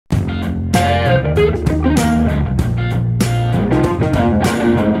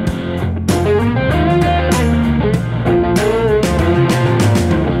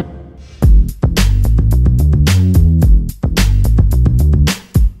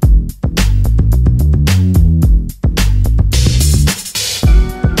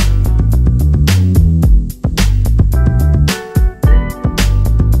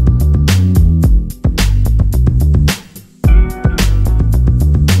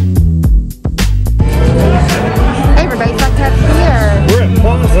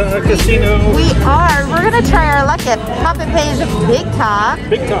Yep, Pop and Pay is a big top.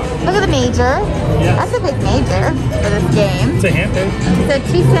 Big top. Look at the major. Yeah. That's a big major for this game. It's a hand pay. So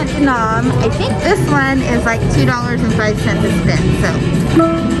 2 cents a nom. I think this one is like $2.05 a spin. So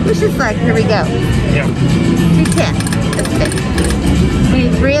we should select. Here we go. Yeah. 210. Let's spin. We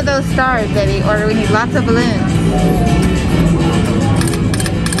need 3 of those stars, baby, or we need lots of balloons.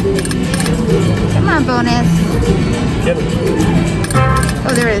 Come on, bonus. Get it.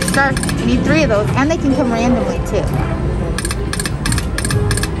 Oh, there is stars. We need 3 of those, and they can come randomly too.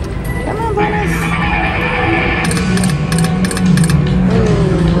 Come on, bonus.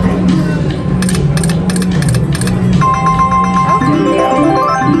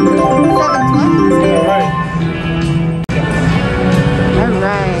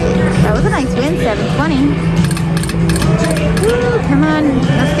 That was a nice win, 720. Woo, come on,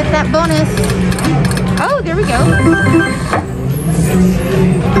 let's get that bonus. Oh, there we go. $9.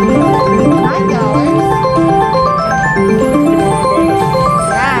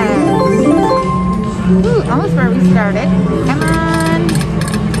 Yes. Ooh, almost where we started. Come on.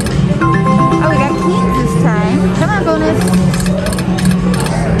 Oh, we got keys this time. Come on, bonus.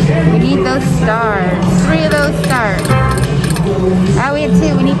 We need those stars. 3 of those stars. Oh, we had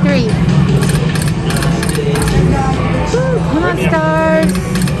 2. We need 3. Woo, come on, stars.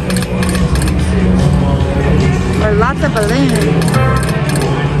 Or lots of balloons.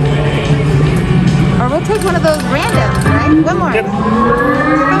 Or we'll take one of those randoms, right? One more. Yep.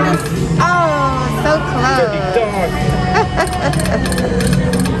 Bonus. Oh, so close.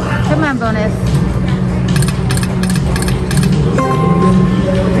 Come on, bonus.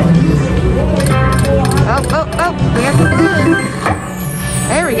 Oh, oh, oh, we have some balloons.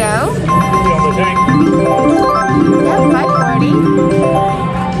 There we go. Yep, 540.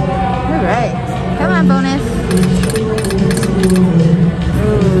 Alright. Come on, bonus.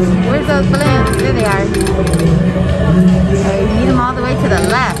 Ooh, where's those balloons? There they are. Oh, you need them all the way to the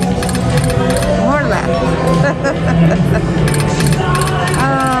left. More left.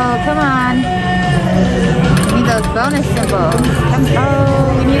 Oh, come on. We need those bonus symbols.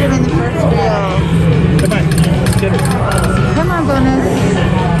 Oh, we need them in the first reel. Come on. Get it. Come on, bonus.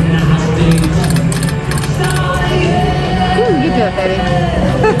 Ooh, you do it, baby.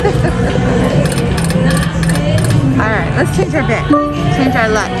 Alright, let's change our bet. Change our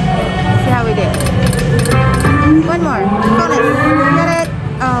luck. See how we do. One more. Bonus. Get it?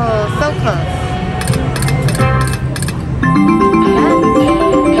 Oh, so close.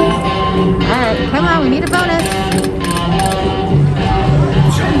 Alright, come on, we need a bonus.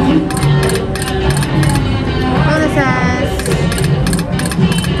 Bonuses.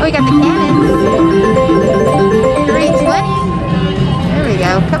 Oh, we got the cannons. 320. There we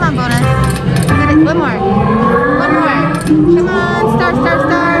go. Come on, bonus. Get it. One more. One more. Come on. Star, star,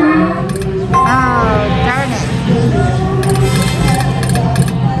 star. Oh, darn it.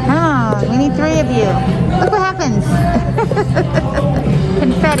 Come on. We need 3 of you. Look what happens.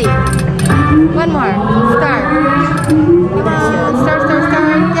 Confetti. One more. Star. Come on. Star, star, star.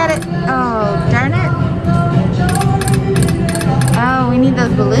 Get it. Oh, darn it. Oh, we need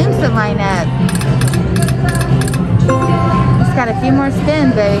those balloons to line up. Just got a few more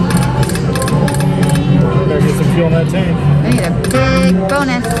spins, baby. Better get some fuel in that tank. We need a big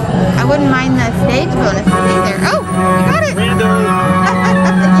bonus. I wouldn't mind the stage bonus either. Oh, we got it! Random.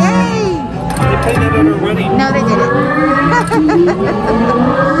 Yay! They played that at our wedding. No, they didn't.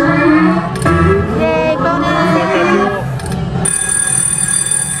 Yay, bonus!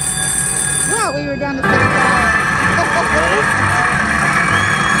 Wow, we were down to $6.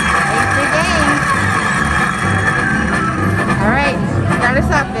 Alright, start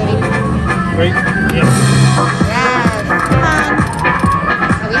us off, baby. Great. Yes. Yes, come on.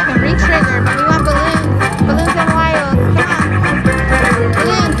 Oh, we can re-trigger, but we want balloons. Balloons and wilds. Come on.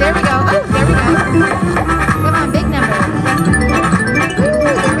 Balloons, there we go. Oh, there we go. Come on, big numbers. Ooh,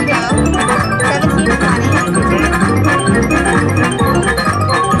 there we go. 1720. Get it.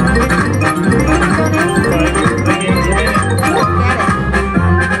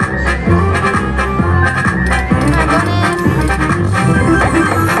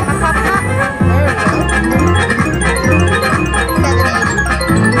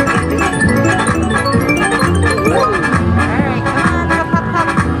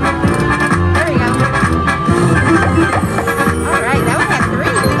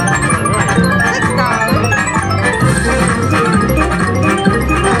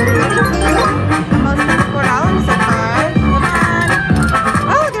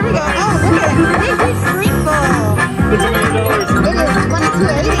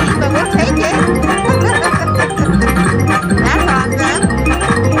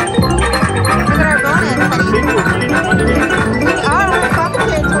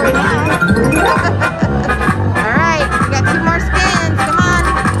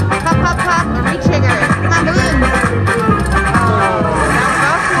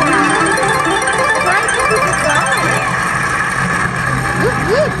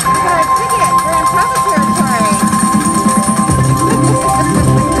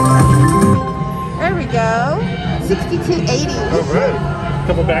 62.80. All right.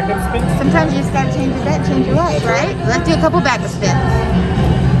 Couple backup spins. Sometimes you just gotta change your bet, change your luck, right? Let's do a couple backup spins.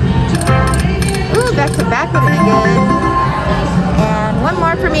 Ooh, back to back would be good. And one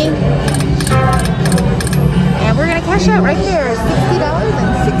more for me. And we're gonna cash out right here,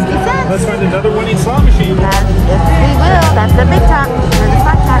 $60.60. Let's find another winning slot machine. Yes, we will. That's the big top for the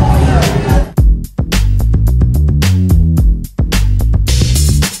slot top.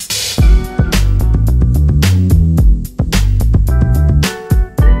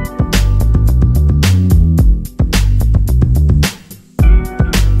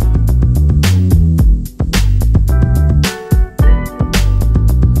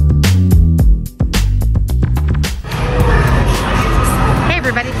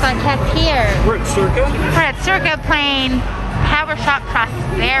 Playing Power Shot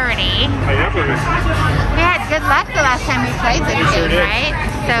Prosperity. We had good luck the last time we played this game, right?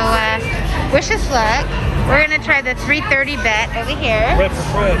 So wish us luck. We're gonna try the 330 bet over here. Red for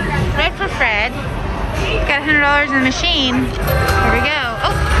Fred. Red for Fred. Got $100 in the machine. Here we go.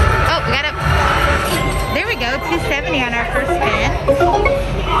 Oh, we got it. There we go. 270 on our first spin.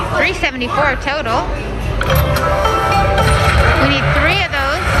 374 total. We need 3 of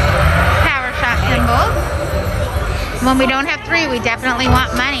those Power Shot symbols. When we don't have 3, we definitely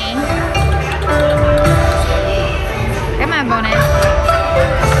want money. Come on, bonus.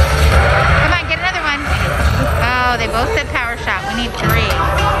 Come on, get another one. Oh, they both said Power Shot. We need 3.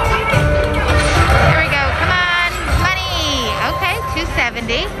 There we go. Come on, money. Okay,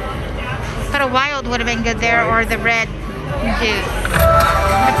 270. But a wild would have been good there, or the red dude.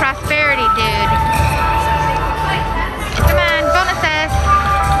 The prosperity dude. Come on, bonuses.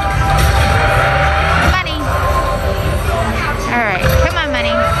 Alright, come on,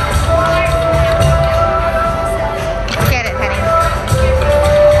 money. Get it, honey.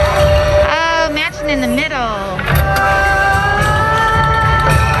 Oh, matching in the middle.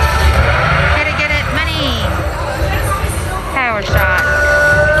 Get it, money. Power Shot.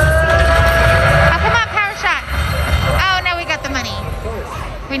 Oh, come on, Power Shot. Oh, no, we got the money.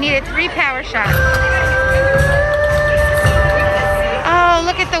 We needed 3 Power Shots. Oh,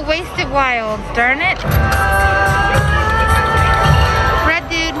 look at the wasted wilds, darn it.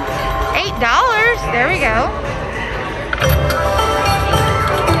 $8. There we go.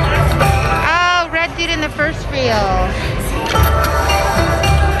 Oh, red dude in the first reel.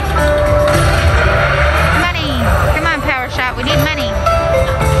 Money. Come on, Power Shot. We need money.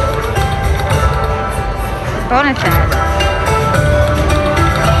 Bonuses.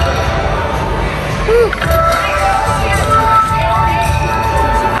 Whew.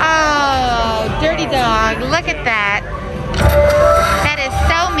 Oh, dirty dog. Look at that. That is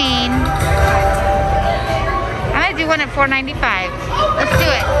so mean. I'm gonna do one at $4.95. Let's do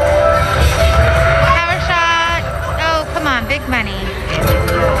it. Power Shot. Oh, come on, big money.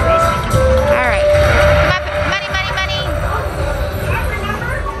 All right. Come on, money, money, money.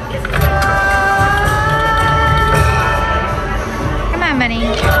 Come on, money.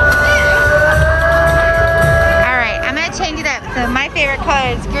 All right, I'm gonna change it up. So my favorite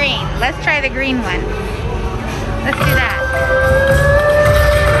color is green. Let's try the green one. Let's do that.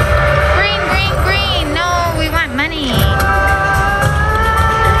 Green, green, green. No, we want money.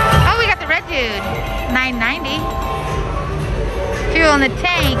 Oh, we got the red dude. $9.90. Fuel in the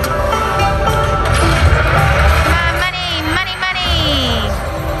tank. Come on, money, money, money.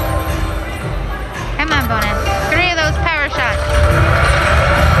 Come on, bonus. 3 of those Power Shots.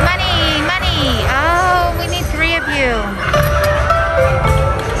 Money, money. Oh, we need 3 of you.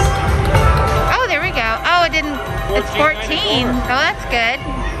 Oh, there we go. Oh, it didn't. It's 14. Oh, that's good.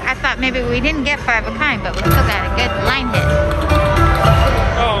 I thought maybe we didn't get 5 of a kind, but we still got a good line hit.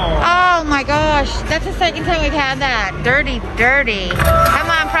 Oh my gosh. That's the second time we've had that. Dirty, dirty.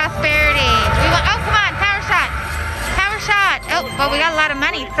 Come on, prosperity. We want, oh, come on. Power Shot. Power Shot. Oh, well, we got a lot of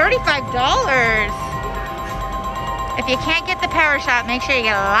money. $35. If you can't get the Power Shot, make sure you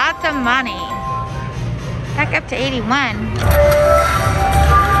get lots of money. Back up to 81.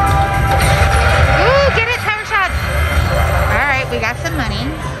 Ooh, get it, Power Shots. All right, we got some money.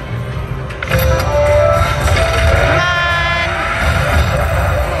 Come on.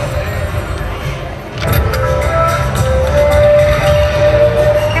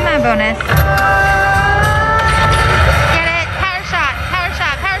 Come on, bonus. Get it, Power Shot, Power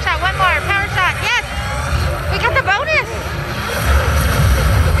Shot, Power Shot. One more, Power Shot. Yes, we got the bonus.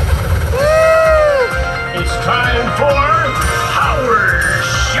 Woo! It's time for Power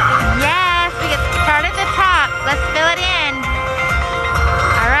Shot. Yes, we get start at the top. Let's fill it in.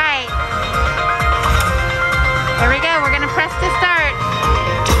 All right.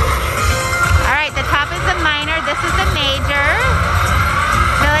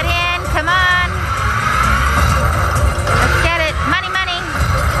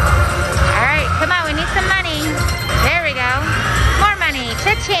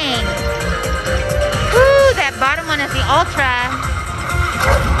 cha-ching. Woo, that bottom one is the ultra.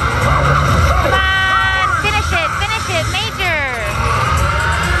 Come on, finish it, major.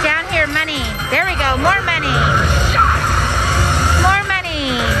 Down here, money. There we go, more money. More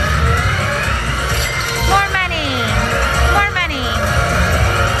money. More money. More money.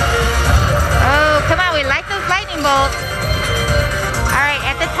 Oh, come on, we like those lightning bolts. All right,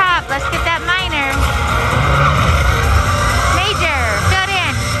 at the top, let's get that minor. Major, fill it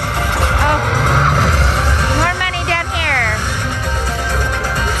in. Oh, more money down here.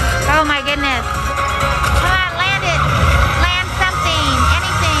 Oh my goodness. Come on, land it. Land something,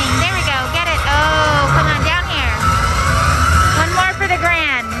 anything. There we go, get it. Oh, come on, down here. One more for the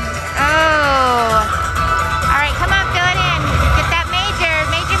grand. Oh. All right, come on, fill it in. Get that major,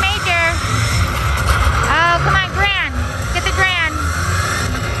 major, major. Oh, come on, grand. Get the grand.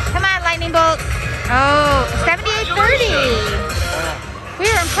 Come on, lightning bolt. Oh, 78.30.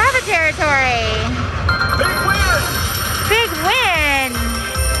 We're in profit territory. Big win! Big win.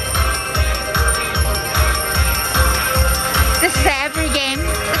 This is every game.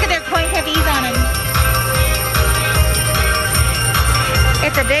 Look at their coin heavies on them.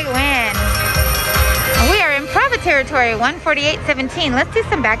 It's a big win. We are in profit territory, 148.17. Let's do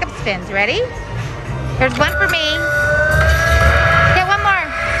some backup spins. Ready? There's one for me. Get one more.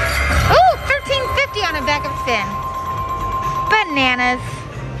 Ooh, 13.50 on a backup spin. Bananas.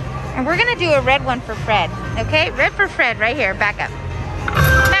 And we're gonna do a red one for Fred. Okay, red for Fred right here, backup.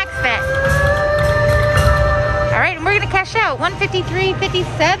 Max bet. All right, and we're gonna cash out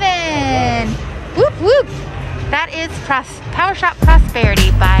 153.57. Whoop whoop. That is Power Shop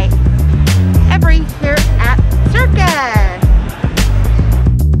Prosperity by Every here at Circus.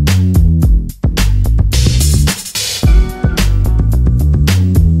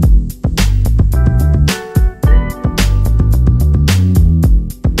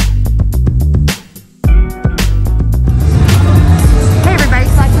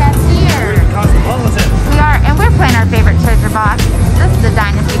 Box. This is the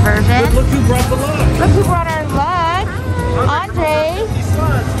Dynasty version. Look who brought the luck. Look who brought our luck. Andre.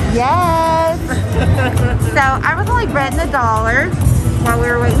 Yes. So I was only betting the dollars while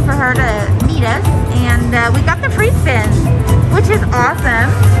we were waiting for her to meet us, and we got the free spins, which is awesome.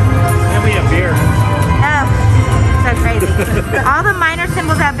 And we have beer. Oh, so crazy. All the minor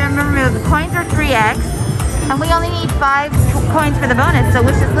symbols have been removed. The coins are 3x, and we only need 5 coins for the bonus. So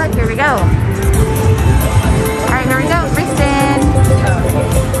wish us luck. Here we go. All right, here we go. Free spin.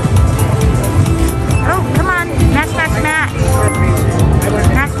 Oh, come on. Match, match, match.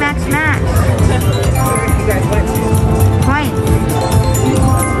 Match, match, match. Coins.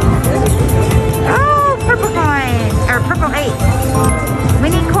 Oh, purple coin. Or purple 8. We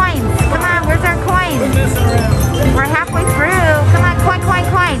need coins. Come on, where's our coins? We're halfway through. Come on, coin, coin,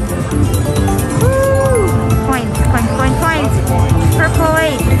 coin. Woo! Coins, coins, coins, coins. Purple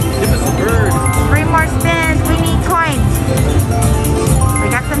 8. Give us a bird. 3 more spins. We need coins. We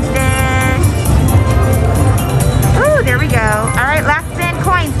got some fish. Ooh, there we go. All right, last spin.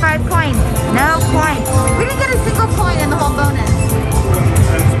 Coins. 5 coins. No coins. We didn't get a single coin in the whole bonus.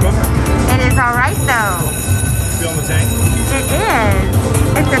 That's a bummer. It is all right though. Feel the tank? It is.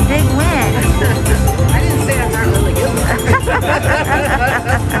 It's a big win. I didn't say I'm not really good.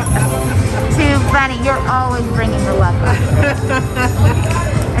 Too funny. You're always bringing the luck.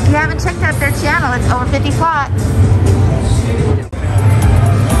 If you haven't checked out their channel, it's over 50 slots.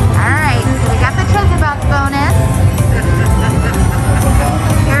 Alright, so we got the treasure box bonus.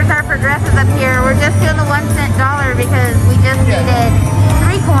 Here's our progressives up here. We're just doing the 1 cent dollar because we just needed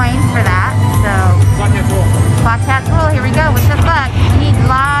 3 coins for that. So, Clock Cat's rule. Here we go. Wish us luck. We need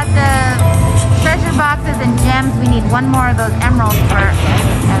lots of treasure boxes and gems. We need 1 more of those emeralds for a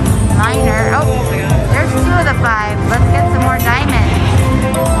minor. Oh, there's 2 of the 5. Let's get some more diamonds.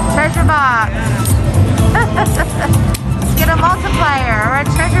 Treasure box. Get a multiplier or a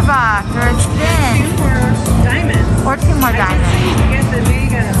treasure box or a spin. 2 more diamonds. Or 2 more diamonds. Get the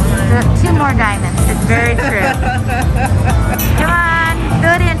mega one. 2 more diamonds. It's very true. Come on.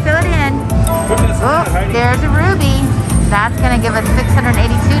 Fill it in. Fill it in. Oh, there's a ruby. That's going to give us $682.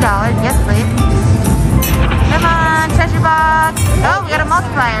 Yes, please. Come on. Treasure box. Oh, we got a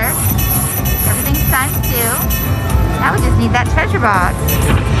multiplier. Everything's times 2. Now we just need that treasure box.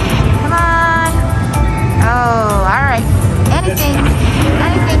 Come on. Oh, all right. Anything,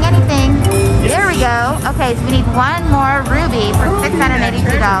 anything, anything. There we go. Okay, so we need 1 more ruby for $682.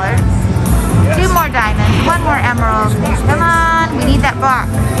 2 more diamonds, 1 more emerald. Come on, we need that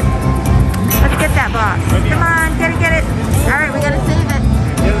box. Let's get that box. Come on, get it, get it. All right, we gotta save it.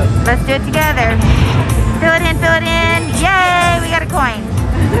 Let's do it together. Fill it in, fill it in. Yay, we got a coin.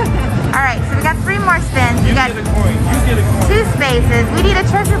 faces. We need a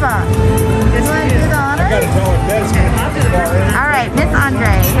treasure box. You want to do the honor? Got a dollar bet. It's gonna be far in. All right, Miss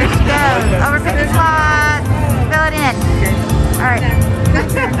Andre. Here she goes. Over 50 slots. Fill it in. All right.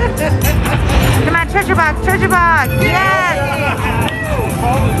 Come on, treasure box, treasure box. Yes.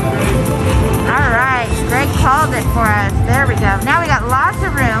 All right. Greg called it for us. There we go. Now we got lots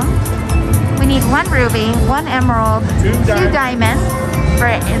of room. We need 1 ruby, 1 emerald, 2 diamonds for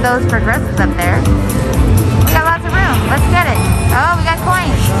those progressives up there. We got lots of room. Let's get it. Oh, we got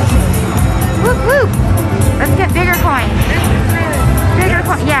coins. Whoop, whoop. Let's get bigger coins. Bigger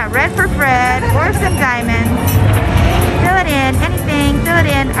coins. Yeah, red for Fred or some diamonds. Fill it in. Anything. Fill it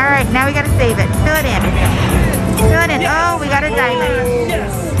in. All right, now we got to save it. Fill it in. Fill it in. Oh, we got a diamond. Yes.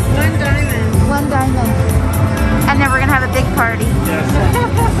 1 diamond. 1 diamond. And then we're going to have a big party. Yes.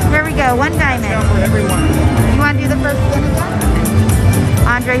 Here we go. 1 diamond. For everyone. You want to do the first spin again?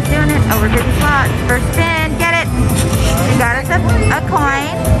 Andre's doing it. Over 50 slots. First spin. Get it. We got us a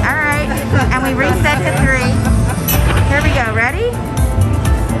coin. All right. And we reset to 3. Here we go. Ready?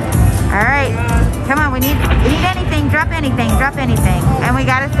 All right. Come on. We need anything. Drop anything. Drop anything. And we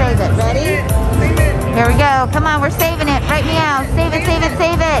got to save it. Ready? Here we go. Come on. We're saving it. Right meow. Save it. Save it.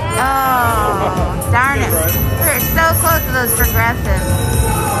 Save it. Oh, darn it. We're so close to those progressives.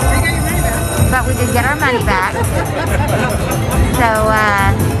 But we did get our money back. So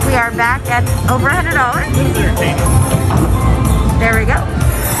we are back at over $100. There we go.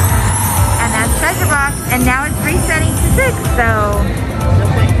 And that's treasure box. And now it's resetting to 6. So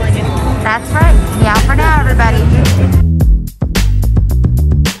that's right. Yeah, for now, everybody.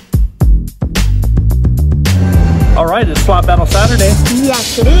 All right, it's Slot Battle Saturday.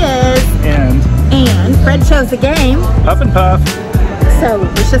 Yes, it is. And And Fred chose the game. Puff and Puff. So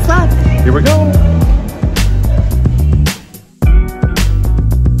wish us luck. Here we go.